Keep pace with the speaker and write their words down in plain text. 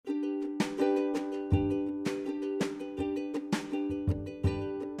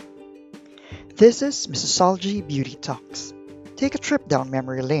This is Missosology Beauty Talks. Take a trip down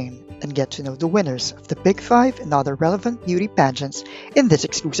memory lane and get to know the winners of the Big Five and other relevant beauty pageants in this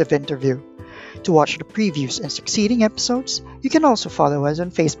exclusive interview. To watch the previews and succeeding episodes, you can also follow us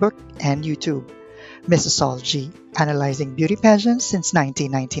on Facebook and YouTube. Missosology, analyzing beauty pageants since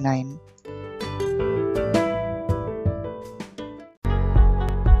 1999.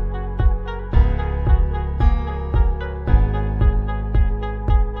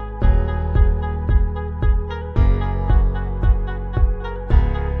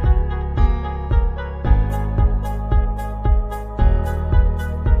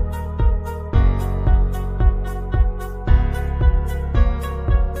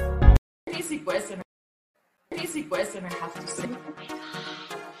 Easy question I have to say.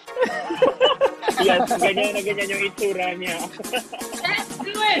 Yes, ganyan na ganyan yung itsura niya. Let's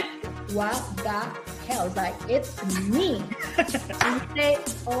do it! What the hell? Like, it's me. And you say,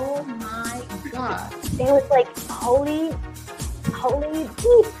 oh my god. It was like, holy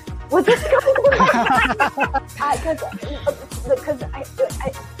beep. What's this going on? Because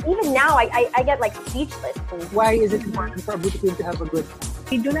even now, I get like speechless. Why is it important for a beauty queen to have a good?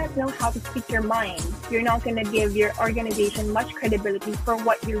 You do not know how to speak your mind. You're not going to give your organization much credibility for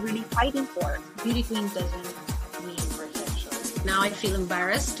what you're really fighting for. Beauty queen doesn't mean perfection. Now I feel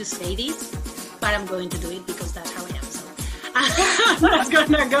embarrassed to say this, but I'm going to do it because that's how I am. So I'm not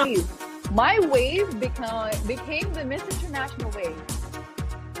gonna go. My wave became the Miss International wave.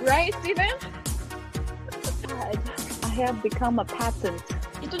 Right, Steven? I have become a patent.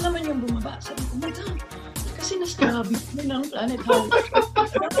 Ito naman yung bumaba. Sabi ko, oh my god. Kasi nasabi ko ng planet House.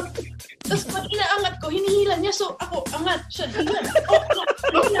 Tapos pag inaangat ko, hinihila niya. So ako, angat siya.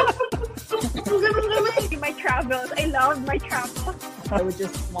 My travels. I love my travels. I would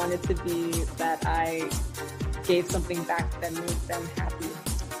just want it to be that I gave something back that made them happy.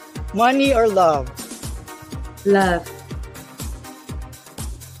 Money or love? Love.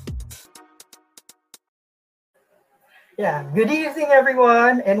 Yeah, good evening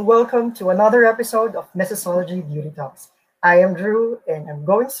everyone and welcome to another episode of Missosology Beauty Talks. I am Drew and I'm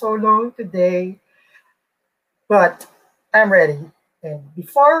going solo today, but I'm ready. And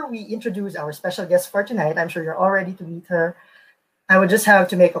before we introduce our special guest for tonight, I'm sure you're all ready to meet her. I would just have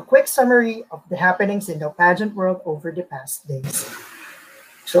to make a quick summary of the happenings in the pageant world over the past days.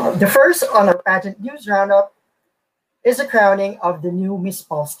 So the first on our pageant news roundup is the crowning of the new Miss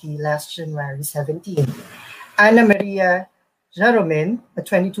Polski last January 17. Anna Maria Jaromin, a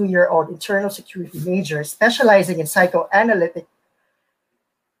 22-year-old internal security major specializing in psychoanalytic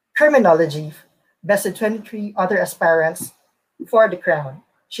criminology, bested 23 other aspirants for the crown.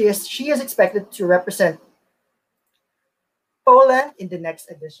 She is expected to represent Poland in the next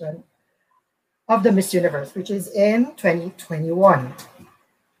edition of the Miss Universe, which is in 2021.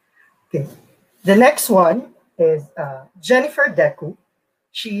 Okay. The next one is Jennifer Deku.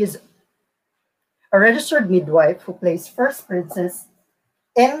 She is a registered midwife who plays First Princess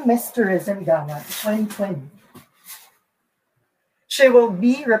in Miss Tourism Ghana 2020. She will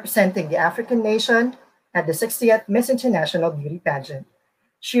be representing the African nation at the 60th Miss International Beauty Pageant.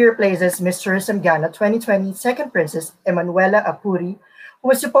 She replaces Miss Tourism Ghana 2020 Second Princess Emanuela Apuri, who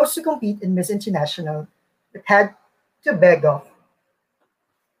was supposed to compete in Miss International but had to beg off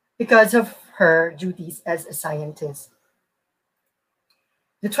because of her duties as a scientist.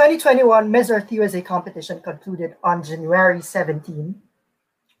 The 2021 Miss Earth USA competition concluded on January 17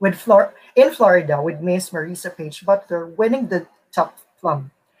 in Florida with Miss Marisa Page Butler winning the top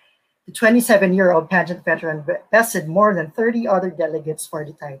plum. The 27-year-old pageant veteran bested more than 30 other delegates for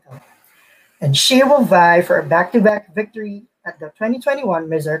the title. And she will vie for a back-to-back victory at the 2021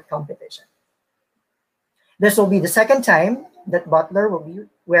 Miss Earth competition. This will be the second time that Butler will be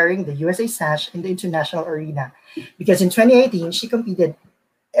wearing the USA sash in the international arena, because in 2018 she competed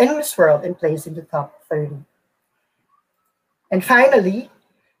in Miss World and placed in the top 30. And finally,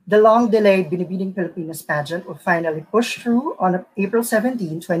 the long-delayed Binibining Pilipinas pageant will finally push through on April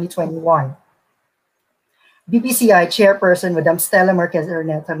 17, 2021. BPCI chairperson Madam Stella Marquez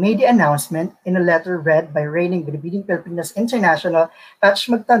Erneta made the announcement in a letter read by reigning Binibining Pilipinas International Patch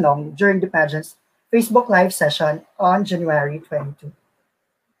Magtanong during the pageant's Facebook Live session on January 22.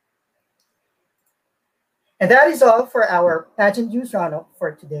 And that is all for our pageant news roundup for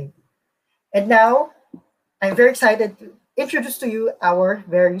today. And now, I'm very excited to introduce to you our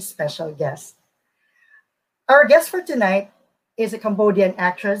very special guest. Our guest for tonight is a Cambodian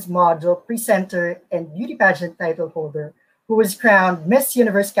actress, model, presenter, and beauty pageant title holder who was crowned Miss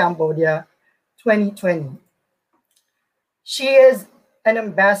Universe Cambodia 2020. She is an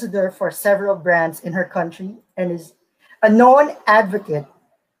ambassador for several brands in her country and is a known advocate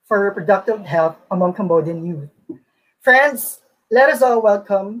for reproductive health among Cambodian youth. Friends, let us all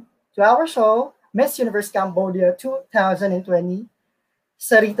welcome to our show, Miss Universe Cambodia 2020,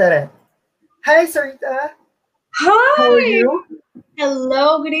 Sarita Reth. Hi, Sarita. How are Hi. you?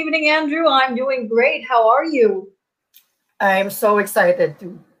 Hello. Good evening, Andrew. I'm doing great. How are you? I'm so excited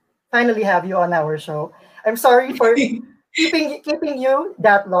to finally have you on our show. I'm sorry for keeping you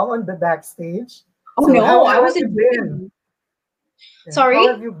that long on the backstage. Oh So no, I how was have you been? enjoying. Yeah, how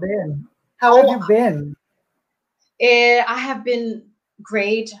have Sorry. you been? How have you Oh, been? I have been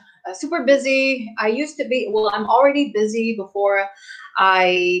great. Super busy. I used to be. Well, I'm already busy before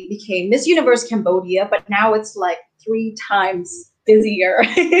I became Miss Universe Cambodia, but now it's like 3 times busier.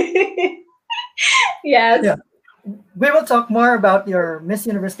 Yes. Yeah, we will talk more about your Miss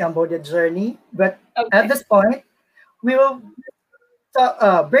Universe Cambodia journey, but at Okay. this point, we will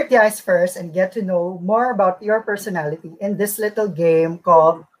break the ice first and get to know more about your personality in this little game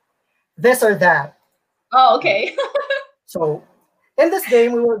called This or That. Oh, okay. So, in this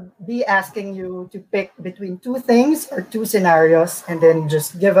game, we will be asking you to pick between two things or two scenarios, and then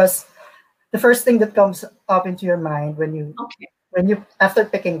just give us the first thing that comes up into your mind Okay. when you after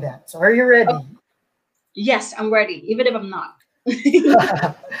picking that. So, are you ready? Yes, I'm ready, even if I'm not.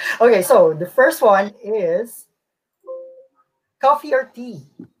 Okay, so the first one is coffee or tea.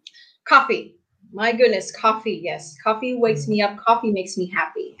 Coffee. My goodness, coffee. Yes, coffee wakes me up. Coffee makes me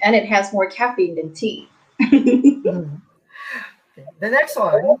happy, and it has more caffeine than tea. Mhm. Okay. The next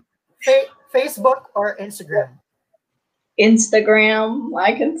one, Facebook or Instagram. Instagram,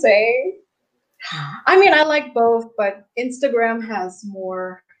 I can say. Mhm. I mean, I like both, but Instagram has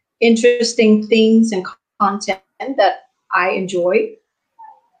more interesting things and content that I enjoy.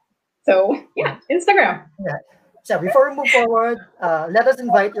 So, yeah, Instagram. Yeah. So before we move forward, let us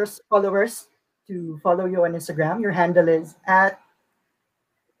invite your followers to follow you on Instagram. Your handle is at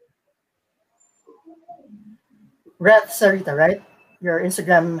Reth Sarita, right? Your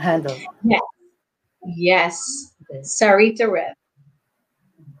Instagram handle. Yes. Yes. Okay. Sarita Reth.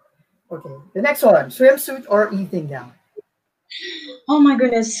 Okay. The next one, swimsuit or evening gown. Oh my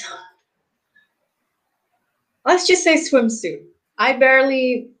goodness. Let's just say swimsuit. I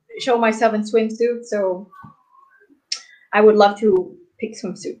barely show myself in swimsuit, so I would love to pick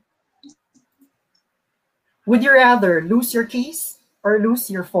swimsuit. Would you rather lose your keys or lose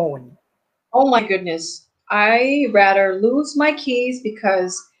your phone? Oh my goodness. I rather lose my keys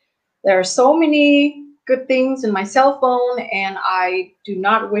because there are so many good things in my cell phone, and I do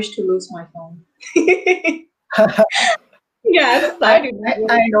not wish to lose my phone. Yes, I I, do I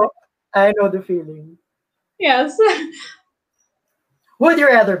not I wish. know I know the feeling. Yes. Would you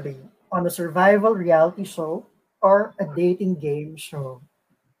rather be on a survival reality show or a dating game show?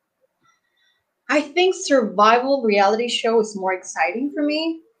 I think survival reality show is more exciting for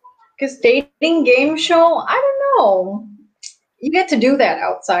me because dating game show, I don't know. You get to do that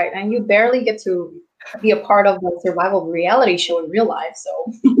outside and you barely get to be a part of the survival reality show in real life.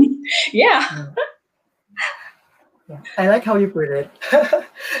 So, yeah. Hmm. Yeah, I like how you put it.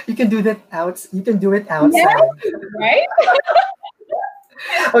 You can do that out. You can do it Yeah, outside. right?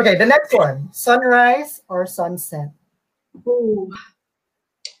 Okay, the next one: sunrise or sunset. Ooh.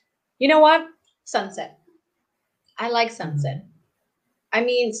 You know what? Sunset. I like Mhm. sunset. I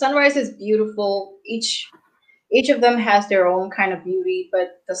mean, sunrise is beautiful. Each of them has their own kind of beauty,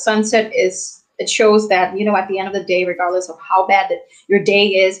 but the sunset is it shows that, at the end of the day, regardless of how bad your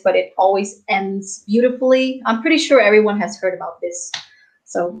day is, but it always ends beautifully. I'm pretty sure everyone has heard about this.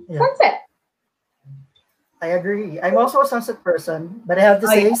 So, Yeah, sunset. I agree. I'm also a sunset person, but I have to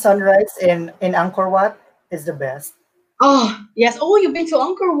Oh, yeah. say, sunrise in Angkor Wat is the best. Oh, yes. Oh, you've been to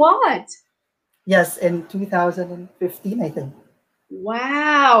Angkor Wat. Yes, in 2015, I think.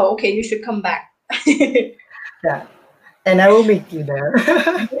 Wow. Okay, you should come back. Yeah, and I will meet you there.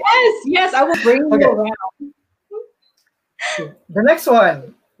 Yes, yes, I will bring you Okay, around. the next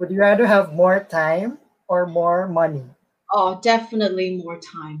one: would you rather have more time or more money? Oh, definitely more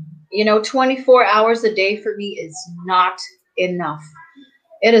time. 24 hours a day for me is not enough.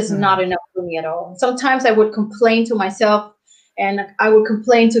 It is not Mhm. enough for me at all. Sometimes I would complain to myself and I would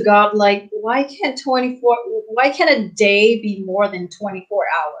complain to God, like, why can't a day be more than 24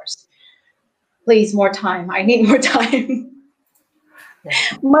 hours? Please, more time. I need more time. Yeah.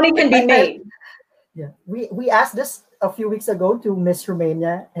 Money can be I, made. yeah, we asked this a few weeks ago to Miss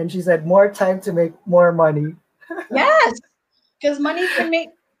Romania, and she said more time to make more money. Yes, because money can be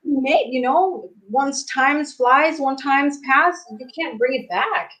made, once times flies, one times pass, you can't bring it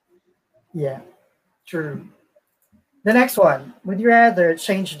back. Yeah, true. The next one: would you rather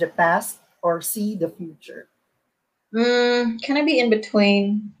change the past or see the future? Can I be in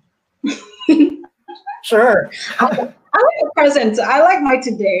between? Sure. I like the present. I like my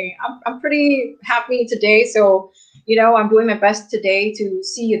today. I'm pretty happy today. So, I'm doing my best today to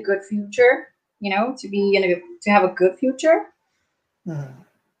see a good future, to have a good future. Mhm.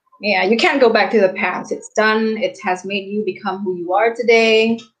 Yeah, you can't go back to the past. It's done. It has made you become who you are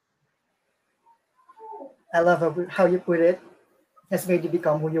today. I love how you put it. Has made you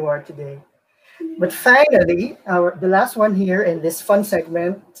become who you are today. But finally, the last one here in this fun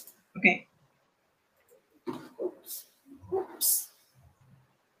segment. Okay. Oops.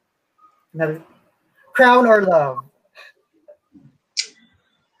 Another crown or love?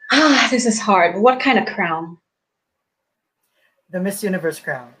 This is hard. What kind of crown? The Miss Universe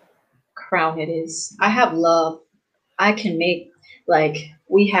crown. Crown it is. I have love. I can make,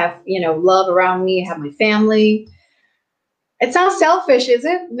 we have, love around me. I have my family. It sounds selfish, is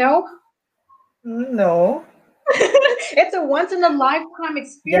it? No? No. It's a once in a lifetime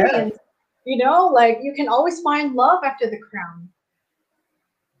experience. You can always find love after the crown.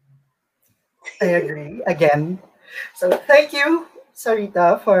 I agree again. So thank you,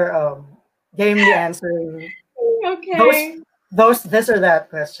 Sarita, for gamely answering Okay. those this or that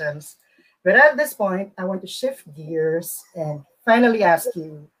questions. But at this point, I want to shift gears and finally ask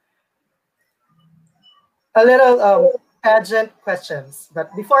you a little pageant questions.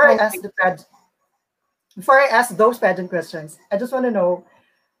 But before I ask those pageant questions, I just want to know,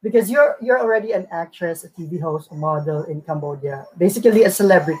 because you're already an actress, a TV host, a model in Cambodia, basically a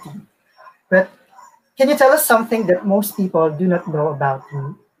celebrity. But can you tell us something that most people do not know about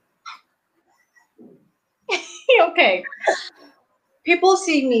you? Okay. People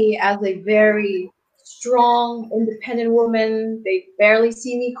see me as a very strong, independent woman. They barely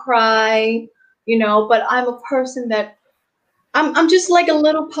see me cry, but I'm a person that I'm just like a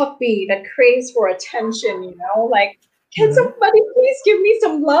little puppy that craves for attention, can somebody please give me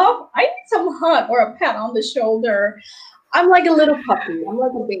some love? I need some hug or a pat on the shoulder. I'm like a little puppy. I'm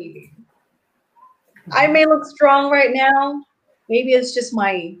like a baby. I may look strong right now. Maybe it's just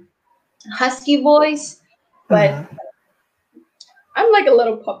my husky voice, but I'm like a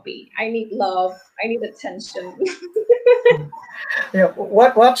little puppy. I need love. I need attention.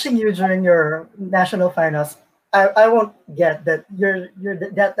 Watching you during your national finals, I won't get that you're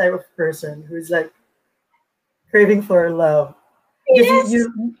that type of person who's like craving for love. Because Yes.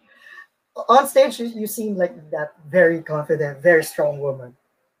 you on stage you seem like that very confident, very strong woman.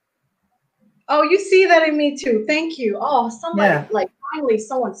 Oh, you see that in me too. Thank you. Oh, somebody Yeah. finally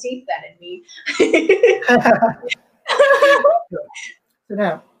someone sees that in me. So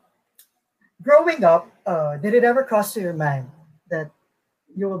now, growing up, did it ever cross to your mind that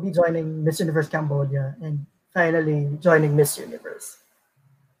you will be joining Miss Universe Cambodia and finally joining Miss Universe?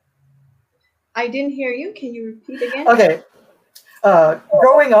 I didn't hear you. Can you repeat again? Okay.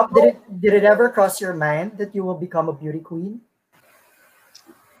 Growing up, did it ever cross your mind that you will become a beauty queen?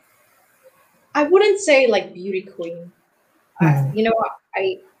 I wouldn't say like beauty queen.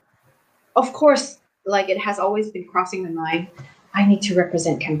 I of course, it has always been crossing my mind. I need to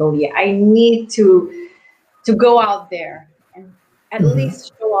represent Cambodia. I need to go out there and at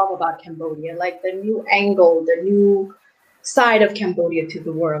least show off about Cambodia, like the new angle, the new side of Cambodia to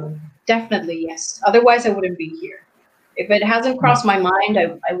the world. Definitely, yes. Otherwise, I wouldn't be here. If it hasn't crossed my mind,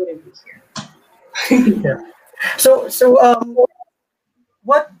 I wouldn't be here. Yeah. So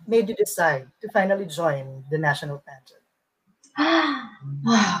what made you decide to finally join the national pageant?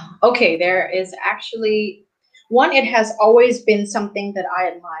 Okay, there is actually one. It has always been something that I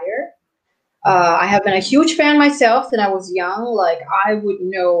admire. I have been a huge fan myself since I was young. Like I would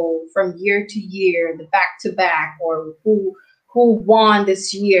know from year to year, the back to back, or who won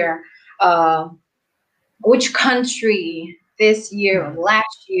this year, which country this year or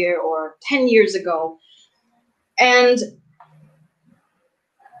last year or 10 years ago. And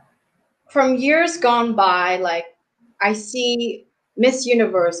from years gone by, I see Miss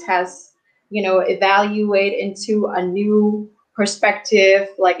Universe has, evaluate into a new perspective.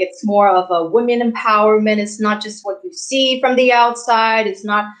 Like it's more of a women empowerment. It's not just what you see from the outside. It's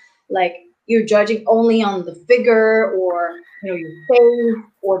not like you're judging only on the figure or, your face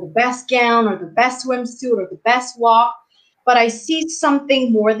or the best gown or the best swimsuit or the best walk. But I see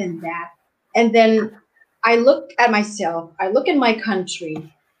something more than that. And then I look at myself, I look at my country,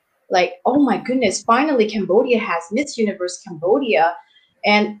 like, oh my goodness, finally Cambodia has Miss Universe Cambodia.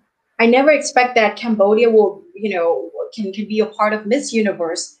 And I never expect that Cambodia will, can be a part of Miss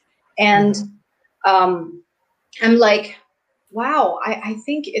Universe. And I'm like, wow, I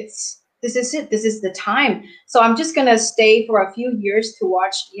think this is it. This is the time. So I'm just going to stay for a few years to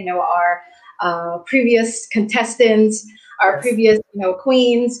watch, our previous contestants, our Yes. previous,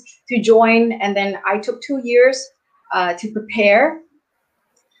 queens to join, and then I took 2 years to prepare.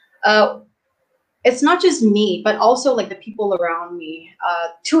 It's not just me, but also like the people around me.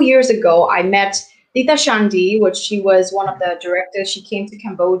 2 years ago, I met Tita Shandi, which she was one of the directors. She came to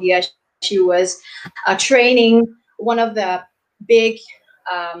Cambodia. She was training one of the big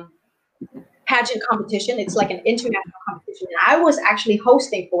pageant competition. It's like an international competition. And I was actually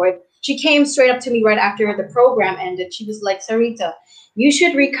hosting for it. She came straight up to me right after the program ended. She was like, Sarita, you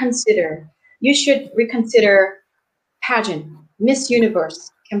should reconsider. You should reconsider pageant, Miss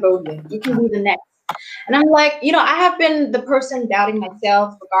Universe Cambodia. You can be the next. And I'm like, I have been the person doubting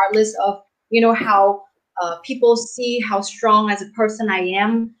myself, regardless of, how people see how strong as a person I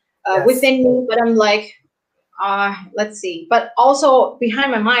am Yes. within me. But I'm like, let's see. But also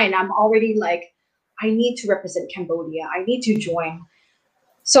behind my mind, I'm already like, I need to represent Cambodia. I need to join.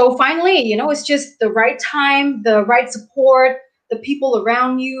 So finally, it's just the right time, the right support, the people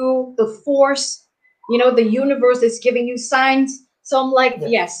around you, the force, the universe is giving you signs. So I'm like,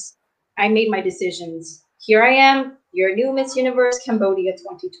 yes, I made my decisions. Here I am, your new Miss Universe Cambodia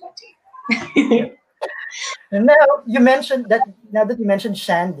 2020. And now you mentioned that. Now that you mentioned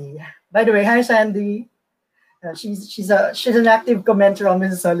Shandy, by the way, hi Shandy. She's an active commenter on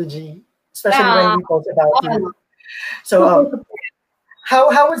Missosology, especially when we post about you. So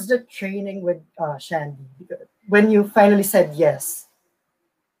how was the training with Shandy when you finally said yes?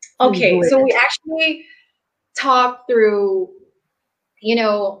 Okay, so we actually talked through,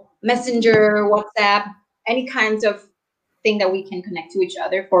 Messenger, WhatsApp, any kinds of thing that we can connect to each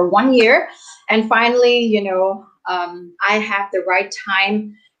other for 1 year. And finally, I have the right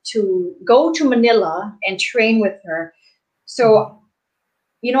time to go to Manila and train with her. So,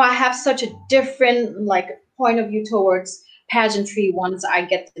 I have such a different point of view towards pageantry once I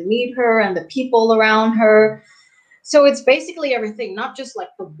get to meet her and the people around her. So it's basically everything, not just like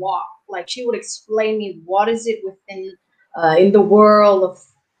the walk. Like she would explain me what is it within in the world of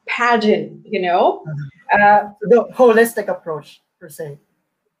pageant, the holistic approach per se.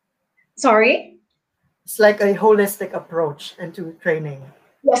 Sorry? It's like a holistic approach into training.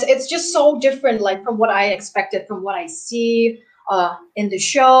 Yes, it's just so different, like from what I expected, from what I see in the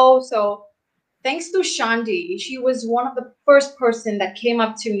show. So thanks to Shandi, she was one of the first person that came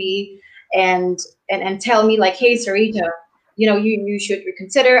up to me and tell me like, hey, Sarita, you should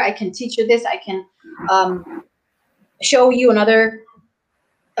reconsider. I can teach you this. I can show you another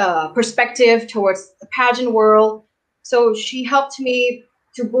perspective towards the pageant world. So she helped me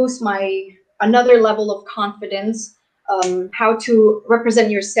to boost my another level of confidence, how to represent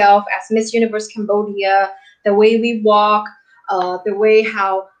yourself as Miss Universe Cambodia, the way we walk, the way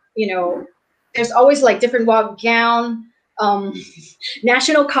how, there's always like different walk gown,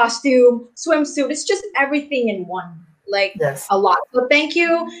 national costume, swimsuit. It's just everything in one, like a lot. So thank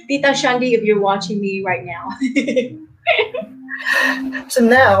you, Tita Shandi, if you're watching me right now. So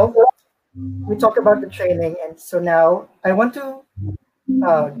now we talk about the training, and so now I want to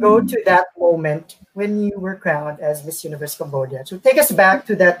go to that moment when you were crowned as Miss Universe Cambodia. So take us back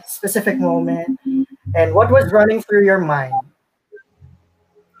to that specific moment and what was running through your mind.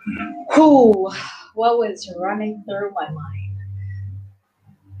 What was running through my mind?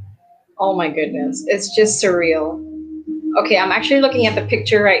 Oh my goodness, it's just surreal. Okay, I'm actually looking at the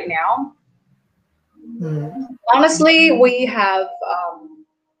picture right now. Honestly, we have,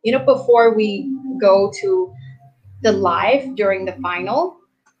 before we go to the live during the final,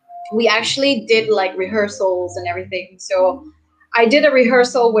 we actually did like rehearsals and everything. So I did a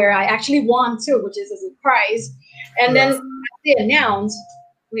rehearsal where I actually won too, which is a surprise. And then they announced,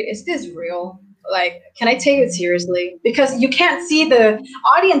 wait, is this real? Like, can I take it seriously? Because you can't see the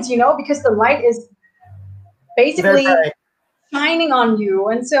audience, because the light is basically shining on you.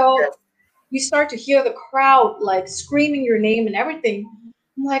 And so you start to hear the crowd like screaming your name and everything.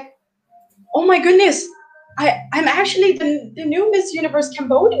 I'm like, oh my goodness, I'm actually the new Miss Universe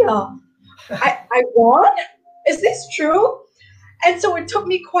Cambodia. I won? Is this true? And so it took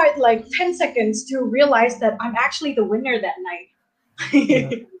me quite like 10 seconds to realize that I'm actually the winner that night.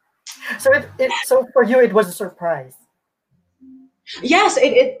 So for you, it was a surprise. Yes,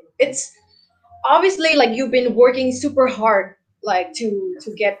 it's obviously like you've been working super hard, like to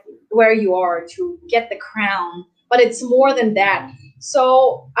get where you are, to get the crown, but it's more than that.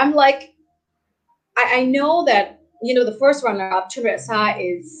 So I'm like, I know that, the first runner-up, Chunresa,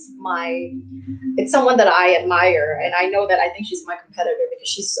 it's someone that I admire, and I know that I think she's my competitor because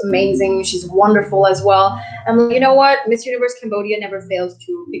she's amazing, she's wonderful as well. I'm like, you know what, Miss Universe Cambodia never fails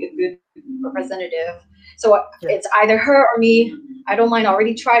to be a good representative. So it's either her or me. I don't mind. I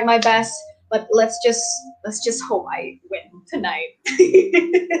already tried my best, but let's just hope I win. tonight.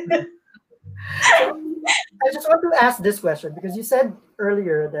 I just want to ask this question because you said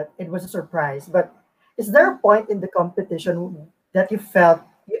earlier that it was a surprise, but is there a point in the competition that you felt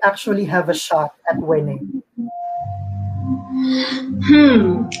you actually have a shot at winning?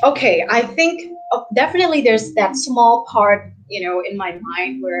 Okay, I think definitely there's that small part, in my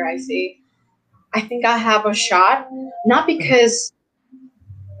mind where I say, I think I have a shot, not because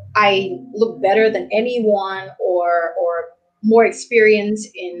I look better than anyone or more experience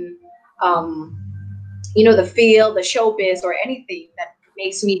in the field, the showbiz, or anything that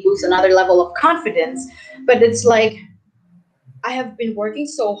makes me boost another level of confidence. But it's like I have been working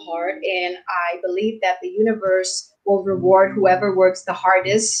so hard, and I believe that the universe will reward whoever works the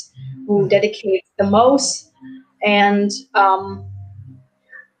hardest, who dedicates the most. And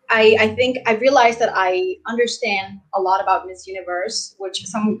I think I realized that I understand a lot about Miss Universe, which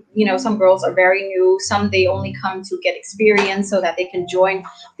some girls are very new. Some they only come to get experience so that they can join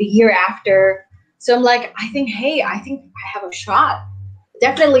the year after. So I'm like, I think I have a shot.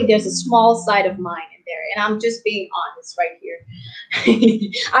 Definitely, there's a small side of mine in there, and I'm just being honest right here.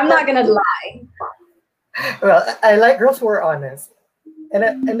 I'm not gonna lie. Well, I like girls who are honest. And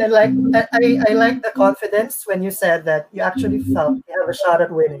I like the confidence when you said that you actually felt you have a shot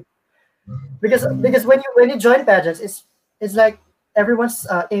at winning, because when you join pageants, it's like everyone's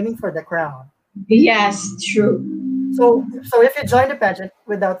aiming for the crown. Yes, true. So if you join the pageant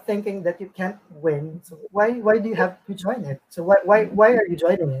without thinking that you can't win, so why do you have to join it? So why are you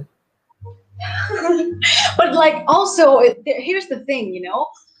joining it? But like also, here's the thing,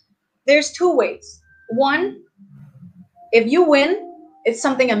 there's two ways. One, if you win, it's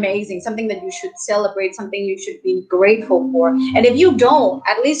something amazing, something that you should celebrate, something you should be grateful for. And if you don't,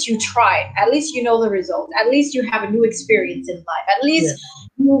 at least you tried. At least you know the result. At least you have a new experience in life. At least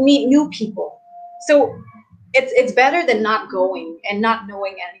you meet new people. So it's better than not going and not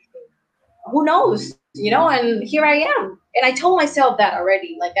knowing anything. Who knows? And here I am. And I told myself that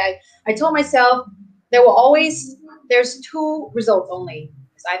already. Like I told myself there's two results only.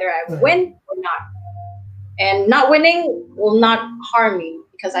 It's either I win or not. And not winning will not harm me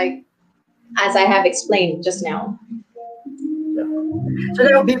because as I have explained just now. So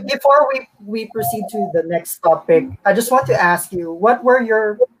now, before we proceed to the next topic, I just want to ask you, what were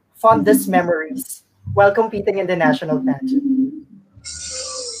your fondest memories while competing in the national pageant?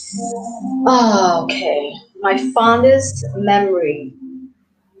 Oh, okay. My fondest memory.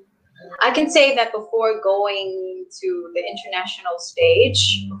 I can say that before going to the international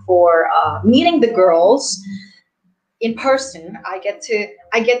stage, before meeting the girls in person, I get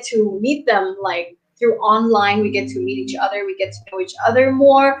to meet them like through online. We get to meet each other. We get to know each other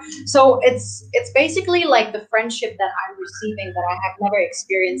more. So it's basically like the friendship that I'm receiving that I have never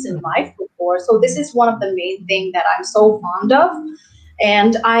experienced in life before. So this is one of the main things that I'm so fond of.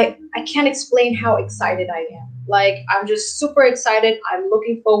 And I can't explain how excited I am. Like, I'm just super excited. I'm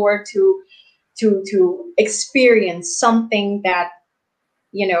looking forward to experience something that,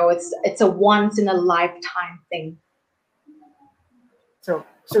 it's a once in a lifetime thing. So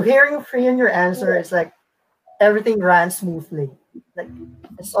hearing your answer is like everything ran smoothly. Like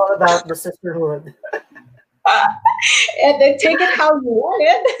it's all about the sisterhood. And then take it how you want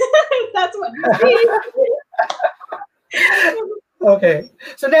it. That's what you see. Okay,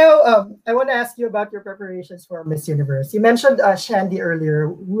 so now I want to ask you about your preparations for Miss Universe. You mentioned Shandy earlier.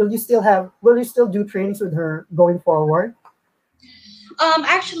 Will you still do trainings with her going forward?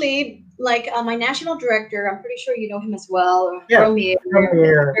 Actually, like my national director, I'm pretty sure you know him as well. Yeah, Romeo.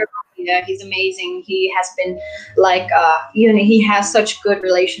 Yeah, he's amazing. He has been like, he has such good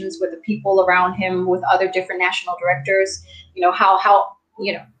relations with the people around him, with other different national directors. How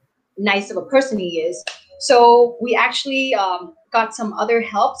nice of a person he is. So we actually got some other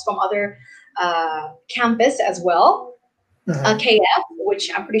helps from other campus as well, KF, which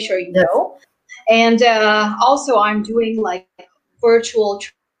I'm pretty sure you know. And also I'm doing like virtual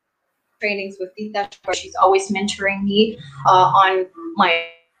trainings with Tita. She's always mentoring me on my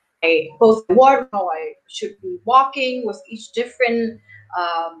both what I should be walking with each different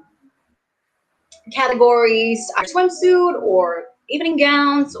categories, swimsuit or evening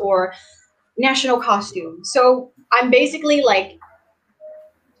gowns or national costume. So I'm basically like,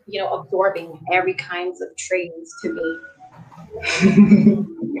 absorbing every kinds of trainings to me.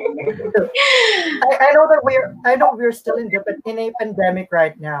 I know we're still in a pandemic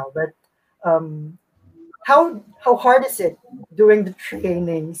right now, but how hard is it doing the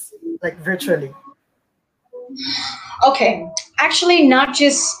trainings like virtually? Okay, actually, not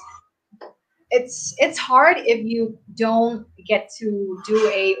just. It's hard if you don't get to do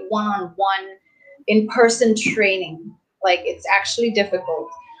a one-on-one in-person training. Like it's actually difficult.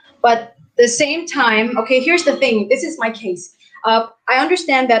 But the same time, okay, here's the thing. This is my case. I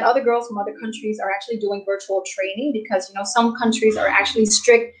understand that other girls from other countries are actually doing virtual training because, you know, some countries are actually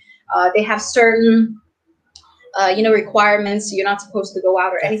strict. They have certain, you know, requirements. You're not supposed to go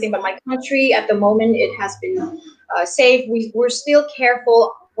out or anything. But my country at the moment, it has been safe. We're still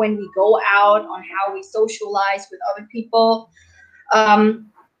careful when we go out on how we socialize with other people.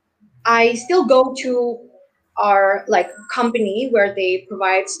 I still go to our like company where they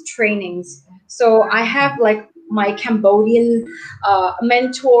provide trainings. So I have like my Cambodian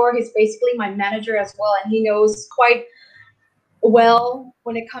mentor. He's basically my manager as well, and he knows quite well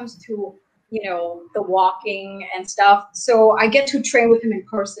when it comes to, you know, the walking and stuff. So I get to train with him in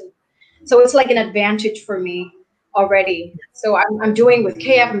person. So it's like an advantage for me already. So I'm doing with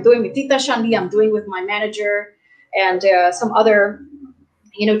KF, I'm doing with Tita Shandi, I'm doing with my manager and some other,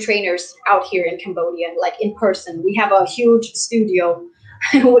 you know, trainers out here in Cambodia, like in person. We have a huge studio.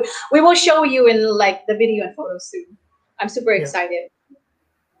 We will show you in like the video and photos soon. I'm super excited.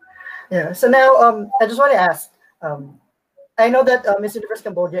 Yeah. So now, I just want to ask. I know that Miss Universe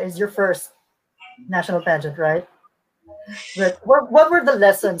Cambodia is your first national pageant, right? But what were the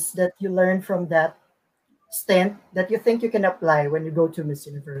lessons that you learned from that stint that you think you can apply when you go to Miss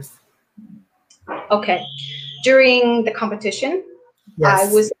Universe? Okay. During the competition, I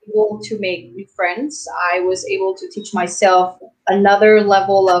was able to make new friends. I was able to teach myself another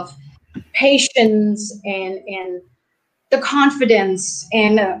level of patience and the confidence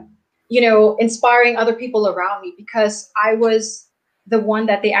and, you know, inspiring other people around me, because I was the one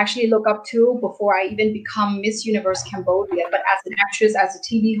that they actually look up to before I even become Miss Universe Cambodia. But as an actress, as a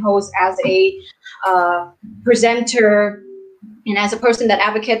TV host, as a presenter, and as a person that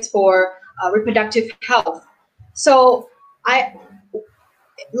advocates for reproductive health. So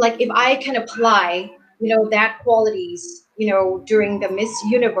if I can apply, you know, that qualities, you know, during the Miss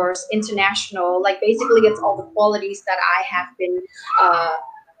Universe International, like basically it's all the qualities that I have been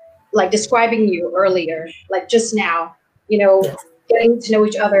like describing you earlier, like just now, you know, getting to know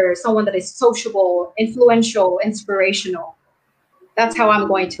each other, someone that is sociable, influential, inspirational. That's how I'm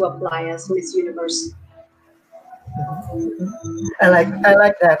going to apply as Miss Universe. I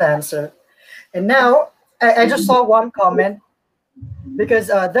like that answer. And now I just saw one comment, because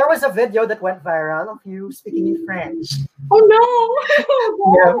there was a video that went viral of you speaking in French. Oh no!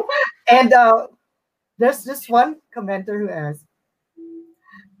 Yeah. And there's this one commenter who asked,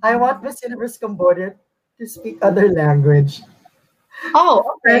 I want Miss Universe Cambodia to speak other language.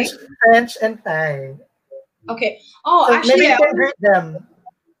 Oh, okay. French and Thai. Okay. Oh, So actually, maybe you can greet them.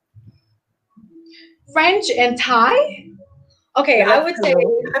 French and Thai? Okay, Yeah, I would say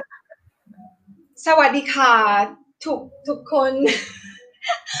Sawadika Tukun.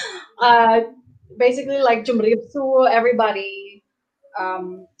 Basically like Jumripsu, everybody. I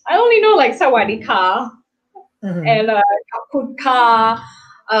only know like Sawadika and Kapudka,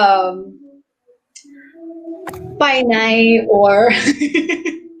 Bye Nai, or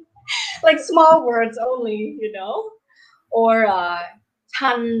like small words only, you know, or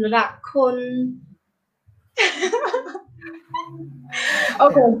Tan Rakun.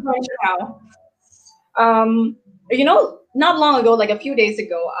 Okay, French now. You know, not long ago, like a few days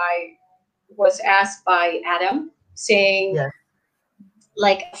ago, I was asked by Adam saying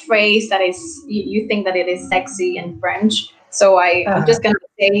like a phrase that is you think that it is sexy in French. So I'm just gonna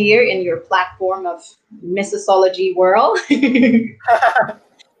say here in your platform of Missosology world,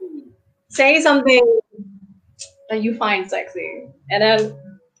 say something that you find sexy, and then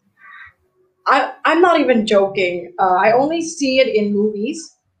I'm not even joking. I only see it in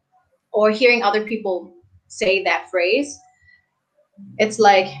movies or hearing other people say that phrase. It's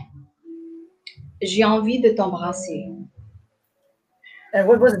like, j'ai envie de t'embrasser. And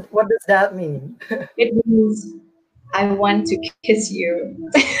what does that mean? It means I want to kiss you.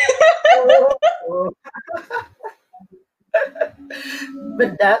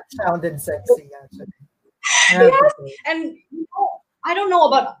 But that sounded sexy, actually. Yes, and you know, I don't know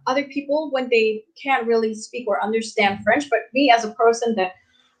about other people when they can't really speak or understand French, but me as a person that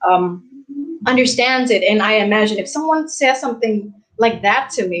understands it, and I imagine if someone says something like that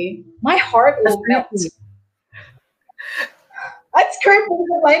to me, my heart will melt. That's creepy.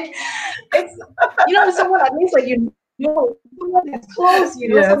 Like it's, you know, someone at least like you know, someone that's close, you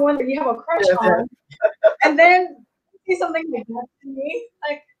know, someone that you have a crush on, and then say something like that to me,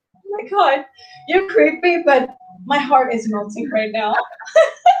 like, oh my God, you're creepy, but my heart is melting right now.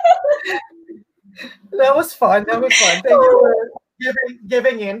 That was fun. That was fun. Thank you for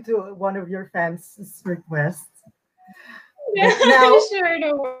giving in to one of your fans' requests. Yeah, now, sure,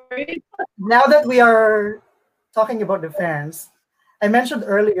 no worries. Now that we are talking about the fans, I mentioned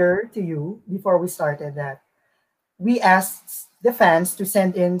earlier to you before we started that we asked the fans to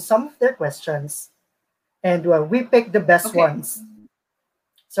send in some of their questions, and we picked the best ones.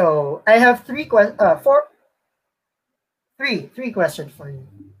 So I have three questions for you.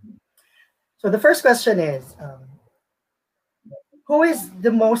 So the first question is, who is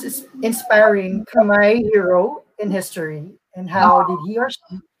the most inspiring Khmer hero in history, and how did he or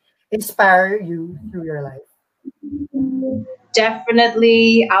she inspire you through your life?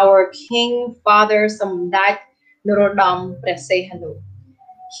 Definitely our King Father Samdat Norodom Presehanu.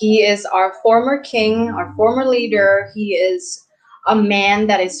 He is our former king, our former leader. He is a man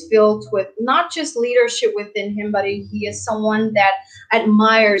that is filled with not just leadership within him, but he is someone that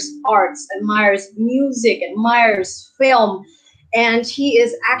admires arts, admires music, admires film. And he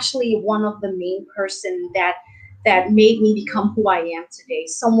is actually one of the main person that made me become who I am today.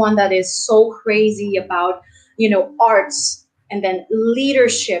 Someone that is so crazy about, arts and then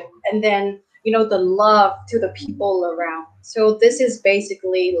leadership and then, the love to the people around. So this is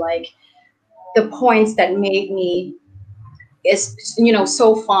basically like the points that made me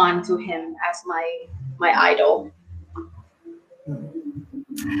so fond to him as my idol.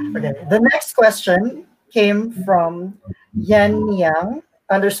 Okay. The next question came from Yan_NY.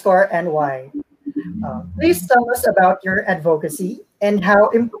 Please tell us about your advocacy and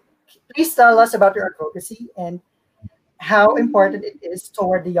please tell us about your advocacy and how important it is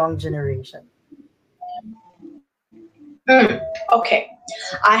toward the young generation. Okay.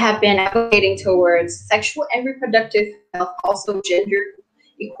 I have been advocating towards sexual and reproductive health, also gender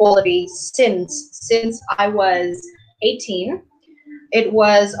equality since I was 18. It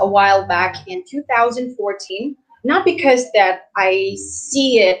was a while back in 2014, not because that I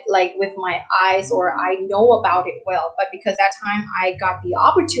see it like with my eyes or I know about it well, but because that time I got the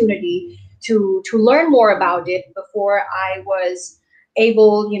opportunity to learn more about it before I was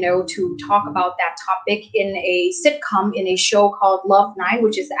able, to talk about that topic in a sitcom, in a show called Love 9,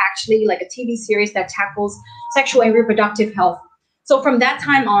 which is actually like a TV series that tackles sexual and reproductive health. So from that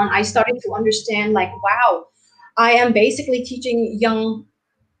time on, I started to understand like, wow, I am basically teaching young,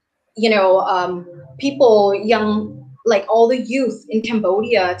 people, like all the youth in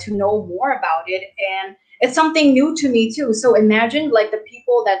Cambodia to know more about it. And it's something new to me too. So imagine like the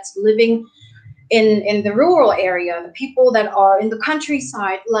people that's living in the rural area, the people that are in the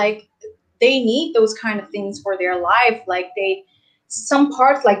countryside, like they need those kind of things for their life. Like some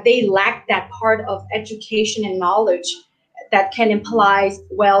parts, like they lack that part of education and knowledge that can apply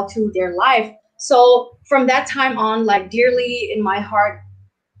well to their life. So from that time on, like dearly in my heart,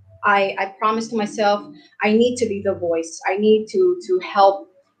 I promised to myself, I need to be the voice. I need to help,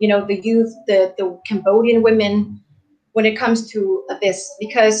 the youth, the Cambodian women when it comes to this,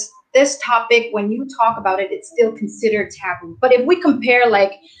 because this topic, when you talk about it, it's still considered taboo. But if we compare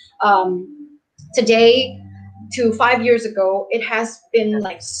like today to 5 years ago, it has been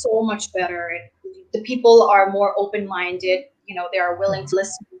like so much better. The people are more open-minded, they are willing to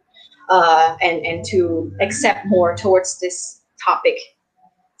listen and to accept more towards this topic.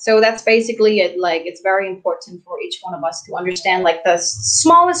 So that's basically it. Like, it's very important for each one of us to understand like the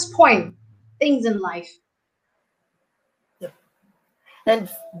smallest point things in life. And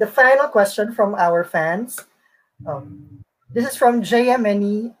the final question from our fans, this is from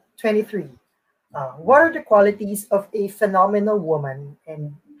JMNE23. What are the qualities of a phenomenal woman,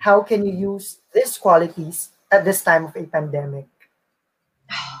 and how can you use these qualities at this time of a pandemic?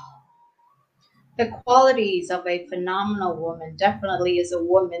 The qualities of a phenomenal woman definitely is a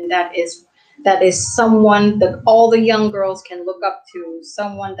woman that is someone that all the young girls can look up to,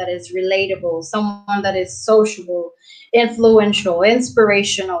 someone that is relatable, someone that is sociable, influential,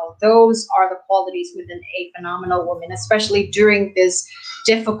 inspirational. Those are the qualities within a phenomenal woman, especially during this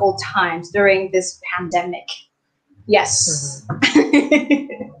difficult times, during this pandemic. Yes.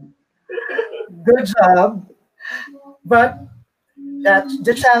 Good job. But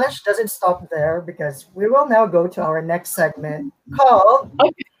the challenge doesn't stop there, because we will now go to our next segment called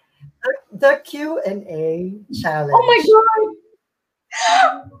the Q&A challenge. Oh my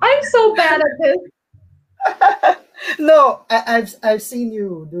god, I'm so bad at this. No, I've seen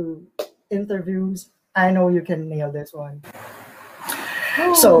you do interviews. I know you can nail this one.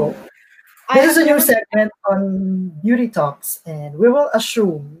 So this is a new segment on Beauty Talks, and we will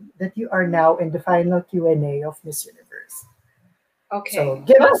assume that you are now in the final Q&A of Miss Universe. Okay. So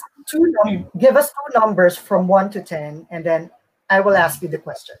give us two numbers from 1 to 10, and then I will ask you the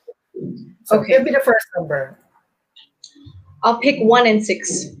question. So okay. Give me the first number. I'll pick 1 and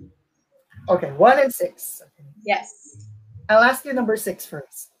 6. Okay, 1 and 6. Okay. Yes. I'll ask you number 6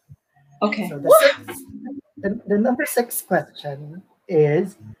 first. Okay. So the The number 6 question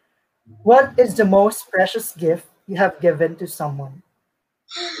is, what is the most precious gift you have given to someone?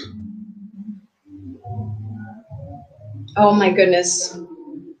 Oh my goodness.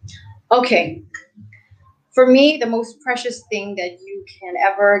 Okay. For me, the most precious thing that you can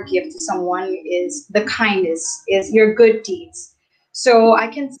ever give to someone is the kindness, is your good deeds. So I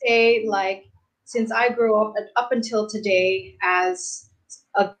can say, like, since I grew up until today as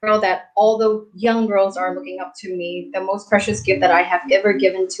a girl that all the young girls are looking up to me, the most precious gift that I have ever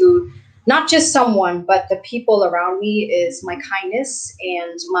given to not just someone, but the people around me is my kindness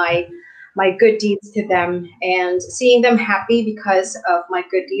and my good deeds to them, and seeing them happy because of my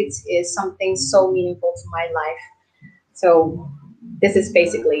good deeds is something so meaningful to my life. So this is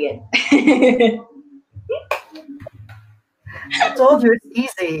basically it. I told you it's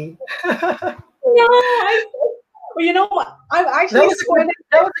easy. No, you know what? I'm That actually was a good, sweating.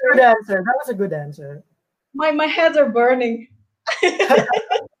 that was a good answer. That was a good answer. My hands are burning.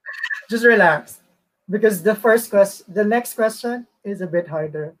 Just relax, because the next question is a bit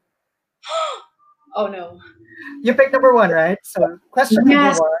harder. Oh no. You picked number 1, right? So question number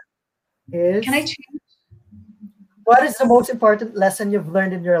Yes. 1 is, Can I change? what is the most important lesson you've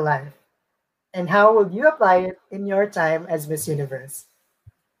learned in your life? And how will you apply it in your time as Miss Universe?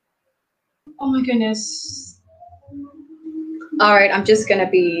 Oh my goodness. All right, I'm just gonna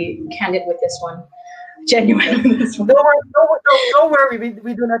be candid with this one. Genuine with this one. Don't worry.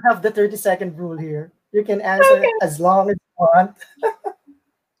 We do not have the 30-second rule here. You can answer as long as you want.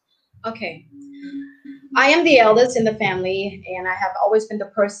 Okay. I am the eldest in the family, and I have always been the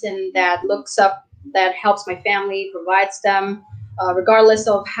person that looks up, that helps my family, provides them, regardless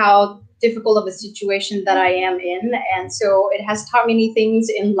of how difficult of a situation that I am in. And so it has taught me many things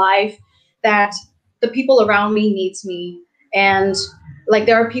in life, that the people around me needs me. And like,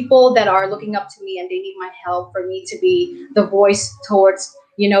 there are people that are looking up to me and they need my help for me to be the voice towards,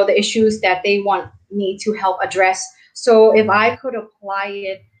 the issues that they want me to help address. So if I could apply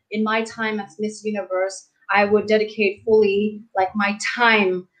it in my time as Miss Universe, I would dedicate fully, like, my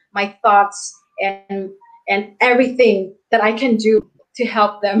time, my thoughts, and everything that I can do to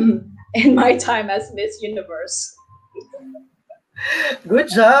help them in my time as Miss Universe. Good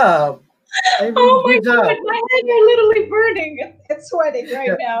job. I mean, Oh my good job. God, my hands are literally burning. It's sweating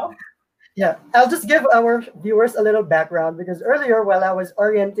right now. Yeah, I'll just give our viewers a little background, because earlier, while I was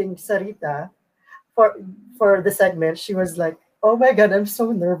orienting Sarita for the segment, she was like, "Oh my God, I'm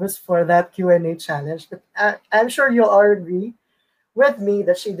so nervous for that Q&A challenge." But I'm sure you'll all agree with me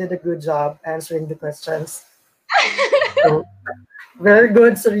that she did a good job answering the questions. So, very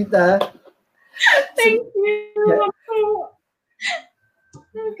good, Sarita. Thank you.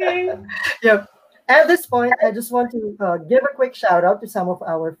 Okay. Yep. At this point, I just want to give a quick shout out to some of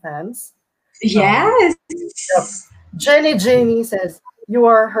our fans. Yes. Yep. Jenny says, you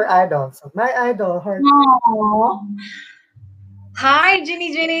are her idol. So my idol, her. Aww. Hi,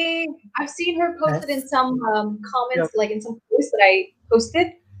 Jenny. I've seen her posted in some comments, like in some posts that I posted.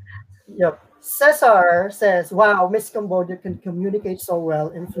 Yep. Cesar says, wow, Miss Cambodia can communicate so well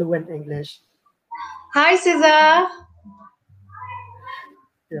in fluent English. Hi, Cesar.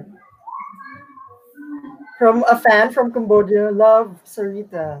 Yeah. From a fan from Cambodia, love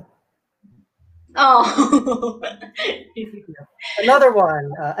Sarita. Oh. Another one.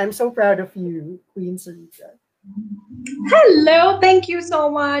 I'm so proud of you, Queen Sarita. Hello. Thank you so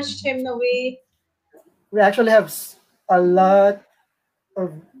much, Tim Novi. We actually have a lot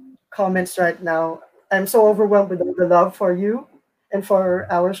of comments right now. I'm so overwhelmed with the love for you and for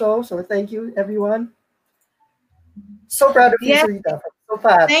our show. So thank you, everyone. So proud of you, Sarita. So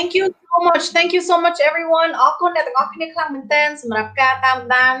fast. Thank you so much. Thank you so much, everyone. អរគុណអ្នកទាំងអស់គ្នាខ្លាំងមែនទែនសម្រាប់ការតាម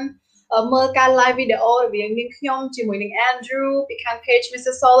ដានមើលការ live video រវាងនាងខ្ញុំជាមួយនឹង Andrew ពីខាង page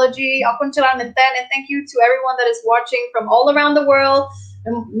Missosology អរគុណច្រើនមែនទែន and thank you to everyone that is watching from all around the world,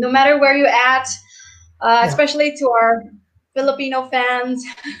 no matter where you're at, especially to our Filipino fans.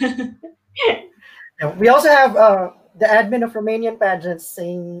 We also have the admin of Romanian pageants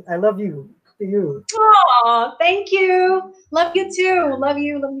saying I love you to you. Oh, thank you. Love you too. Love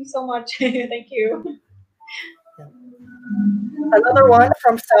you so much. Thank you. Another one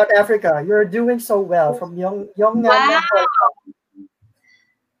from South Africa. You're doing so well, from young Wow.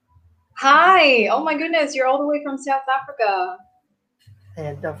 Hi. Oh my goodness, you're all the way from South Africa.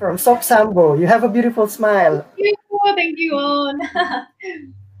 And from Sok Sambo, you have a beautiful smile. Thank you, On.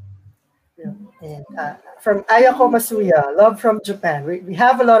 And from Ayako Masuya, love from Japan. We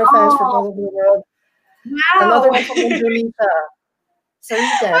have a lot of fans from all over the world. Wow. Another one from Indonesia.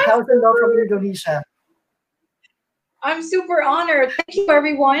 Sarita, how's the love from Indonesia? I'm super honored. Thank you,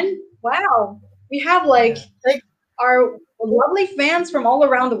 everyone. Wow. We have like Like, our lovely fans from all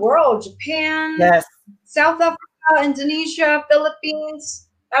around the world: Japan, yes. South Africa, Indonesia, Philippines.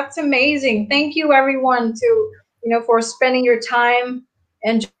 That's amazing. Thank you, everyone, for spending your time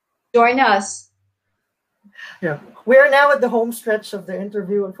and join us. Yeah. We are now at the home stretch of the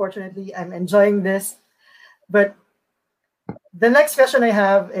interview. Unfortunately, I'm enjoying this. But the next question I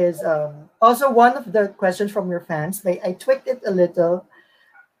have is also one of the questions from your fans. I tweaked it a little.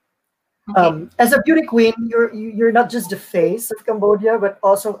 As a beauty queen, you're not just the face of Cambodia, but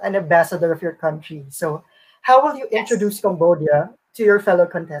also an ambassador of your country. So, how will you introduce Cambodia to your fellow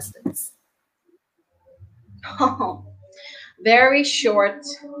contestants? Very short,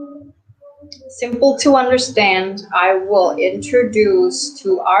 simple to understand. I will introduce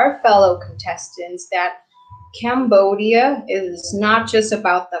to our fellow contestants that Cambodia is not just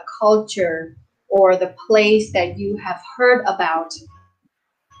about the culture or the place that you have heard about,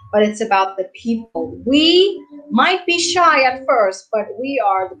 but it's about the people. We might be shy at first, but we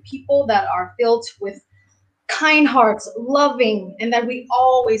are the people that are filled with kind hearts, loving, and that we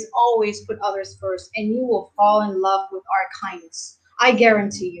always, always put others first, and you will fall in love with our kindness. I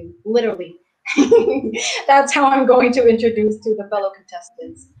guarantee you, literally. That's how I'm going to introduce to the fellow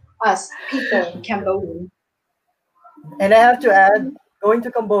contestants, us people in Cambodia. And I have to add, going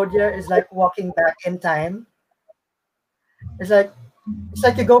to Cambodia is like walking back in time. It's like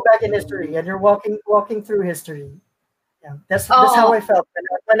you go back in history and you're walking through history. Yeah, that's how I felt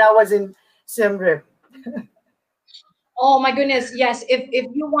when I was in Siem Reap. Oh my goodness, yes. If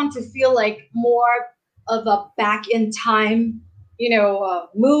you want to feel like more of a back in time,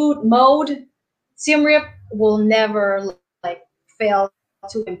 mode, Siem Reap will never like fail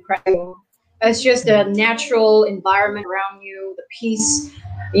to impress you. It's just a natural environment around you, the peace,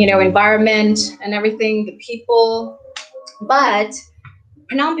 environment and everything, the people. But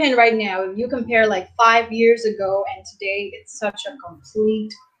Phnom Penh right now, if you compare like 5 years ago and today, it's such a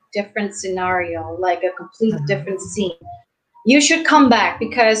complete different scenario, like a complete different scene. You should come back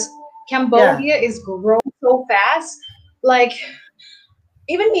because Cambodia is growing so fast. Like,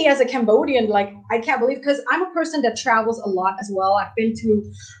 even me as a Cambodian, like, I can't believe, because I'm a person that travels a lot as well. I've been to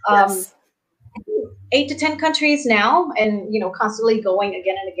 8 to 10 countries now, and constantly going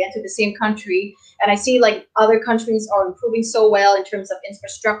again and again to the same country. And I see like other countries are improving so well in terms of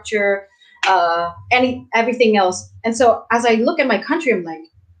infrastructure, everything else. And so as I look at my country, I'm like,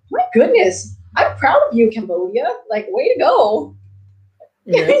 my goodness, I'm proud of you, Cambodia. Like, way to go.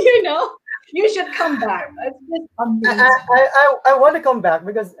 Yeah. You should come back. It's just amazing. I want to come back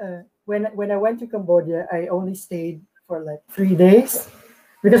because when I went to Cambodia, I only stayed for like 3 days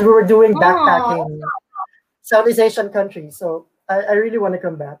because we were doing backpacking Southeast Asian countries. So I really want to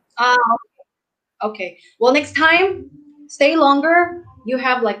come back. Okay. Well, next time, stay longer. You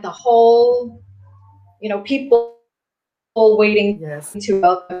have like the whole, people waiting to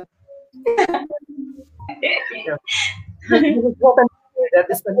welcome. That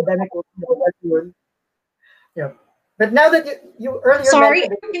this pandemic will be over soon. Yeah. But now that you earlier Sorry,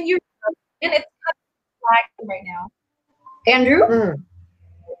 mentioned can you? And it's black right now. Andrew?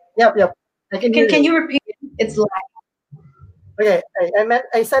 Yep. I Can you repeat? It's lag. Okay,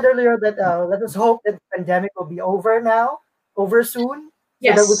 I said earlier that let us hope that the pandemic will be over soon,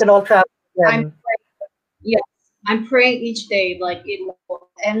 so that we can all travel again. I'm praying each day like it will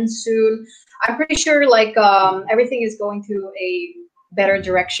end soon. I'm pretty sure like everything is going to a better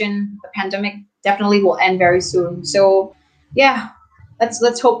direction. The pandemic definitely will end very soon. So yeah,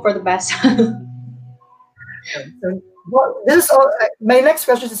 let's hope for the best. This is my next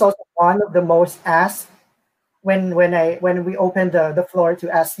question is also one of the most asked when we opened the floor to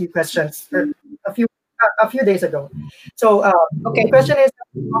ask you questions a few days ago. So the question is,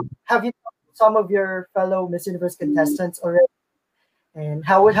 have you talked to some of your fellow Miss Universe contestants already? And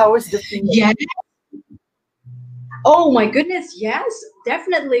how is the feeling? Yes. Oh my goodness, yes,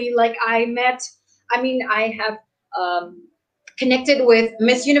 definitely. Like I have connected with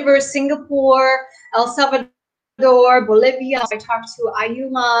Miss Universe Singapore, El Salvador, Bolivia. I talked to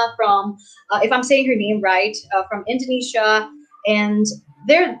Ayuma from, if I'm saying her name right, from Indonesia, and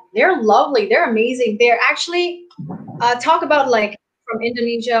they're lovely. They're amazing. They're actually talk about like from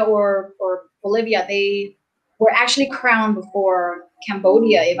Indonesia or Bolivia. They were actually crowned before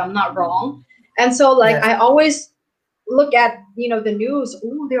Cambodia, if I'm not wrong. And so like I always look at the news.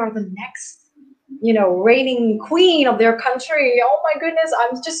 Oh, they are the next reigning queen of their country. Oh my goodness,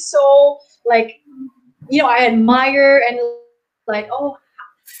 I'm just so like I admire and like, oh,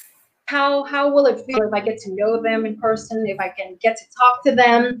 how will it feel if I get to know them in person, if I can get to talk to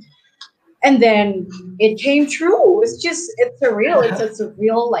them. And then it came true. It's surreal. It's a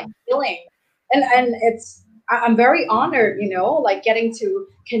surreal like feeling. and I'm very honored, like getting to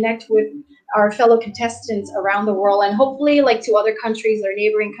connect with our fellow contestants around the world, and hopefully like to other countries or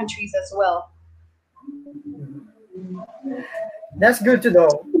neighboring countries as well. That's good to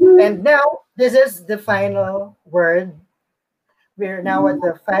know. And now, this is the final word. We're now at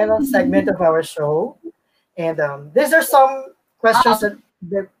the final segment of our show. And these are some questions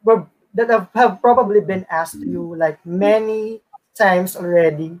that have probably been asked to you like many times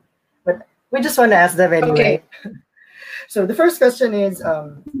already, but we just want to ask them anyway. Okay. So the first question is,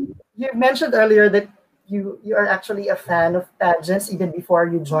 you mentioned earlier that you are actually a fan of pageants even before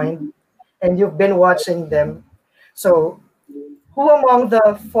you joined, and you've been watching them. So who among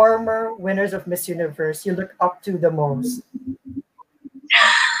the former winners of Miss Universe you look up to the most?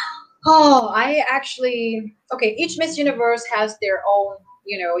 Oh, I actually, okay, each Miss Universe has their own,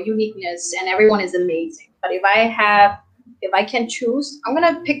 uniqueness, and everyone is amazing. But if I can choose, I'm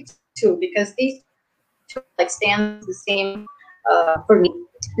gonna pick two because these two like stand the same for me.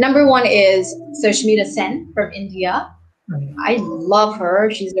 Number one is Sushmita Sen from India. I love her.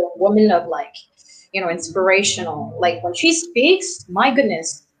 She's a woman of like, inspirational. Like when she speaks, my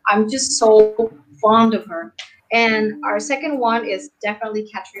goodness, I'm just so fond of her. And our second one is definitely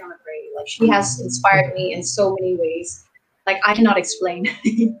Catriona Gray. Like she has inspired me in so many ways. Like I cannot explain.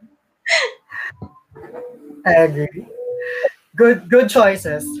 I agree. Good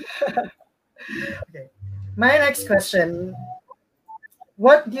choices. Okay. My next question,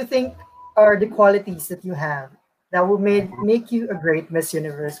 what do you think are the qualities that you have that will make you a great Miss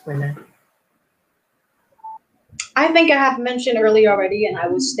Universe winner? I think I have mentioned earlier already, and I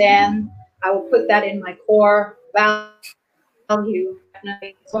will put that in my core value.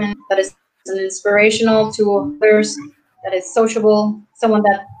 Someone that is an inspirational to others, that is sociable, someone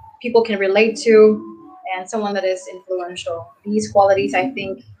that people can relate to, and someone that is influential. These qualities, I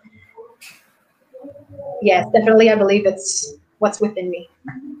think, yes, definitely, I believe it's what's within me.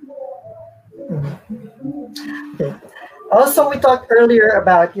 Okay. Also, we talked earlier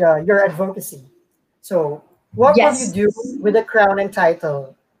about your advocacy. So, what will you Yes. do with the crown and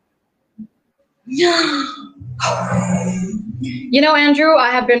title? Andrew, I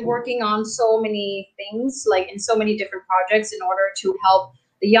have been working on so many things, like in so many different projects in order to help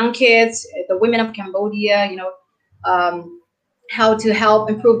the young kids, the women of Cambodia, how to help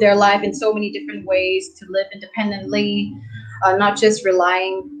improve their life in so many different ways, to live independently, not just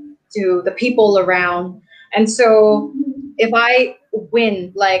relying to the people around. And so if I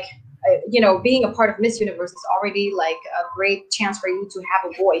win, like, being a part of Miss Universe is already like a great chance for you to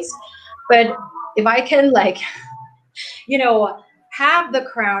have a voice. But if I can, like, have the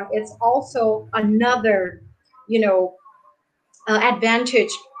crown, it's also another,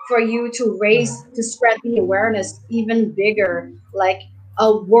 advantage for you to spread the awareness even bigger, like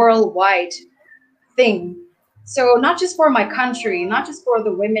a worldwide thing. So not just for my country, not just for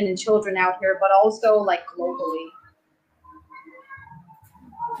the women and children out here, but also like globally.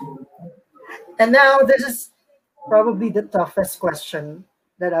 And now, this is probably the toughest question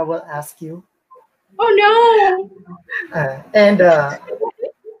that I will ask you. Oh And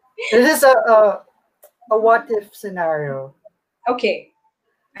this is a what if scenario. no. Okay.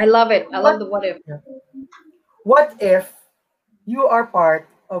 I love it. I love the what if. What if you are part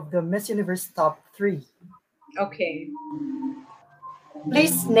of the Miss Universe top 3? Okay.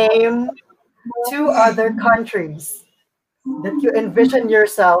 Please name 2 other countries that you envision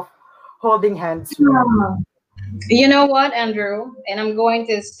yourself holding hands with. You know what, Andrew? And I'm going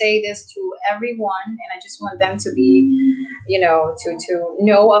to say this to everyone, and I just want them to be, to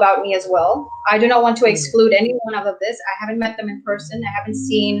know about me as well. I do not want to exclude anyone out of this. I haven't met them in person. I haven't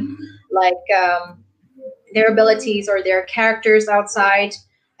seen like their abilities or their characters outside.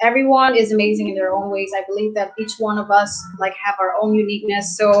 Everyone is amazing in their own ways. I believe that each one of us like have our own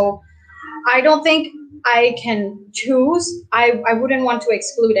uniqueness. So I don't think I can choose. I wouldn't want to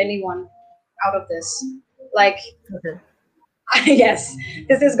exclude anyone out of this. Like, Okay. yes,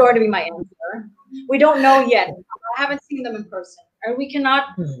 this is going to be my answer. We don't know yet. I haven't seen them in person, and we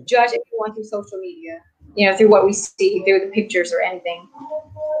cannot judge anyone through social media. Through what we see, through the pictures or anything.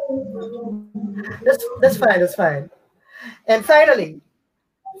 That's fine. That's fine. And finally,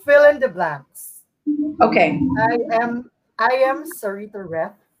 fill in the blanks. Okay. I am Sarita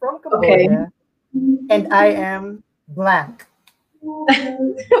Reth from Cambodia, and I am blank.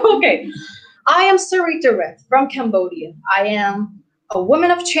 Okay. I am Sarita Reth from Cambodia. I am a woman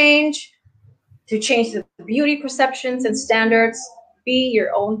of change, to change the beauty perceptions and standards. Be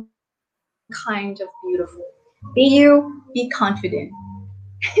your own kind of beautiful. Be you, be confident.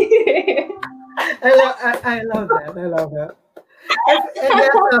 I love that. I love that. And yes,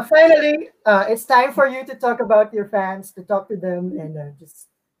 finally, it's time for you to talk about your fans, to talk to them, and just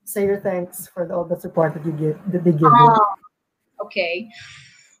say your thanks for all the support that they give you. Okay.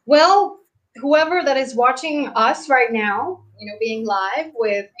 Well, whoever that is watching us right now, being live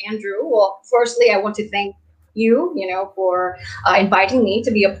with Andrew, well, firstly, I want to thank you, for inviting me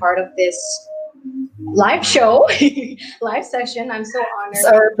to be a part of this live show, live session. I'm so honored. It's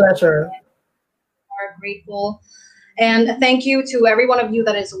our pleasure. Are grateful. And thank you to every one of you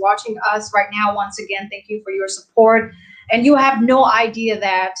that is watching us right now. Once again, thank you for your support. And you have no idea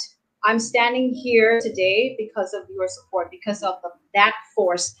that I'm standing here today because of your support, because of that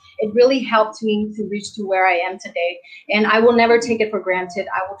force. It really helped me to reach to where I am today. And I will never take it for granted.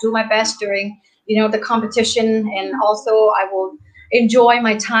 I will do my best during, the competition. And also I will enjoy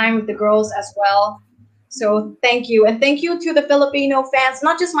my time with the girls as well. So thank you. And thank you to the Filipino fans,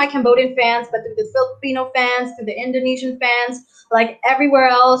 not just my Cambodian fans, but to the Filipino fans, to the Indonesian fans, like everywhere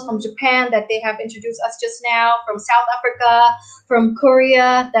else, from Japan that they have introduced us just now, from South Africa, from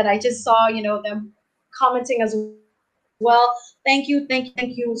Korea that I just saw, them commenting as well. Thank you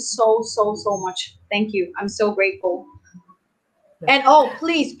so, so, so much. Thank you. I'm so grateful. And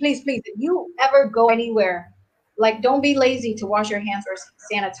please, if you ever go anywhere, don't be lazy to wash your hands or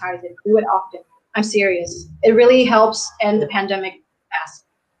sanitize it. Do it often. I'm serious. It really helps end the pandemic fast.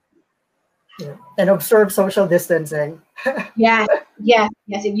 Yeah. And observe social distancing. Yes.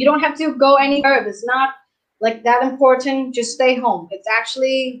 If you don't have to go anywhere, if it's not that important, just stay home. It's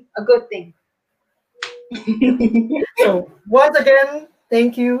actually a good thing. So once again,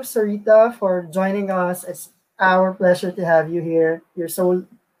 thank you, Sarita, for joining us. It's our pleasure to have you here. You're so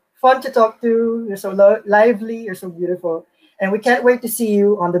fun to talk to. You're so lively. You're so beautiful. And we can't wait to see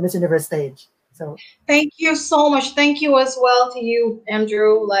you on the Miss Universe stage. So thank you so much. Thank you as well to you,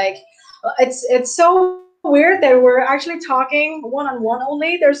 Andrew. It's so weird that we're actually talking one-on-one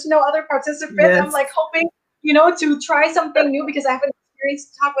only. There's no other participants. Yes. I'm hoping, to try something new because I haven't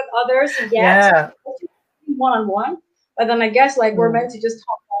experienced to talk with others yet. Yeah. One-on-one. But then I guess we're meant to just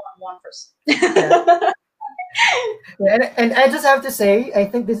talk one-on-one first. Yeah. And I just have to say, I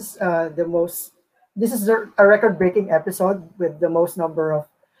think this is this is a record-breaking episode with the most number of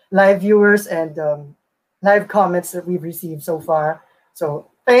live viewers and live comments that we've received so far. So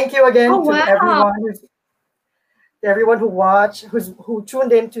thank you again to everyone who watched, who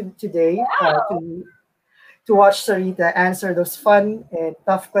tuned in today to watch Sarita answer those fun and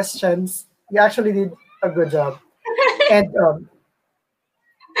tough questions. You actually did a good job. And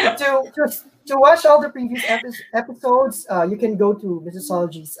to watch all the previous episodes, you can go to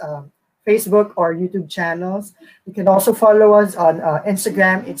Missosology's Facebook or YouTube channels. You can also follow us on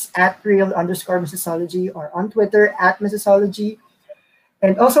Instagram. It's @real_Missosology, or on Twitter @Missosology.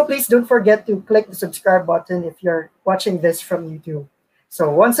 And also, please don't forget to click the subscribe button if you're watching this from YouTube. So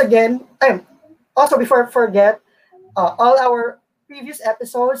once again, also before I forget, all our previous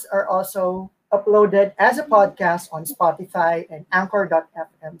episodes are also uploaded as a podcast on Spotify and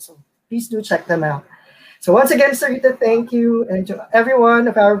Anchor.fm. So please do check them out. So once again, Sarita, thank you. And to every one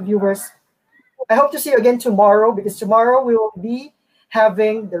of our viewers, I hope to see you again tomorrow, because tomorrow we will be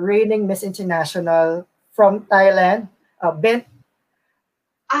having the reigning Miss International from Thailand, Bent.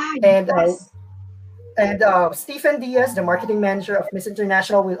 And Stephen Diaz, the marketing manager of Miss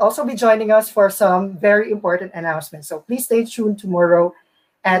International, will also be joining us for some very important announcements. So please stay tuned tomorrow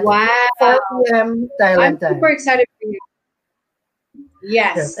at 4 p.m. Thailand time. I'm super excited for you.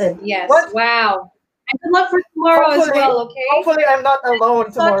 Yes. Wow. And good luck for tomorrow as well, okay? Hopefully I'm not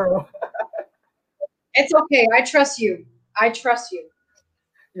alone tomorrow. It's okay. I trust you.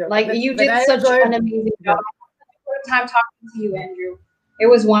 Yeah, you did such an amazing job. I had time talking to you, Andrew. It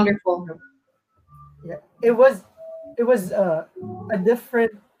was wonderful. Yeah, it was a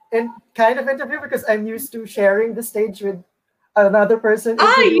different kind of interview, because I'm used to sharing the stage with another person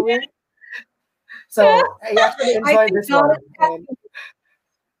interviewing. So I actually enjoyed this one.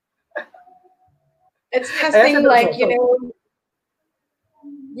 It's testing,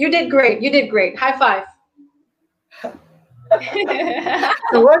 you did great. High five.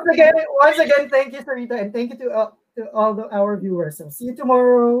 So once again, thank you, Sarita, and thank you to all our viewers. So see you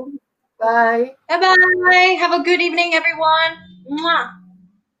tomorrow. Bye. Bye-bye. Have a good evening, everyone. Mwah.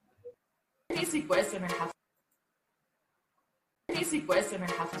 Easy question I have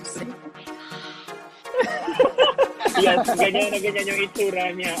to say. Yes, ganyan yung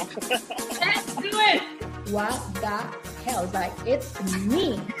itsura niya. Let's do it. What the hell? It's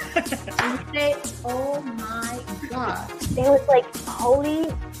me. And you say, oh my God. They was holy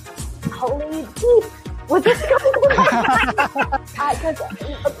beep. Was this going on?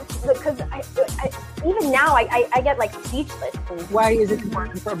 because even now I get like speechless. Why is it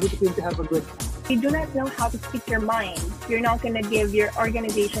important for a beauty queen to have a good time? If you do not know how to speak your mind, you're not going to give your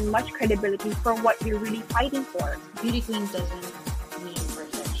organization much credibility for what you're really fighting for. Beauty queen doesn't mean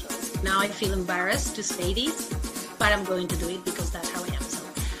perfection. Now I feel embarrassed to say this, but I'm going to do it because that's how I am. So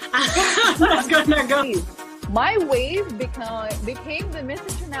I'm not gonna go. My wave became the Miss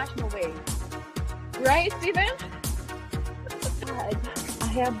International wave. Right, Steven? I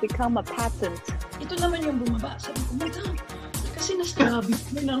have become a pageant. Ito naman yung bumaba. Sabi ko, my God, kasi nastrabi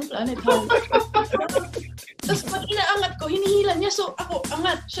ko ng planet House. Tapos pag inaangat ko, hinihila niya. So ako,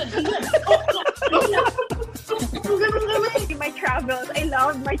 angat siya. My travels. I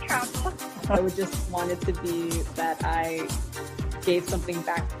love my travels. I would just want it to be that I gave something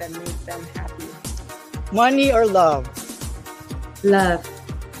back that made them happy. Money or love? Love.